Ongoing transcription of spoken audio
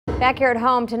Back here at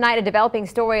home tonight, a developing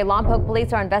story. Lompoc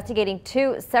Police are investigating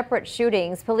two separate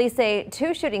shootings. Police say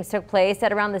two shootings took place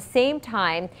at around the same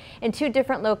time in two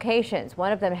different locations.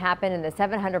 One of them happened in the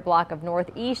 700 block of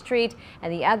North E Street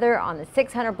and the other on the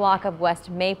 600 block of West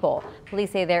Maple.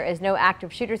 Police say there is no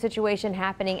active shooter situation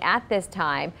happening at this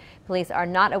time. Police are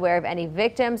not aware of any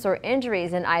victims or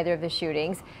injuries in either of the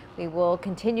shootings. We will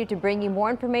continue to bring you more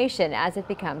information as it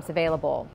becomes available.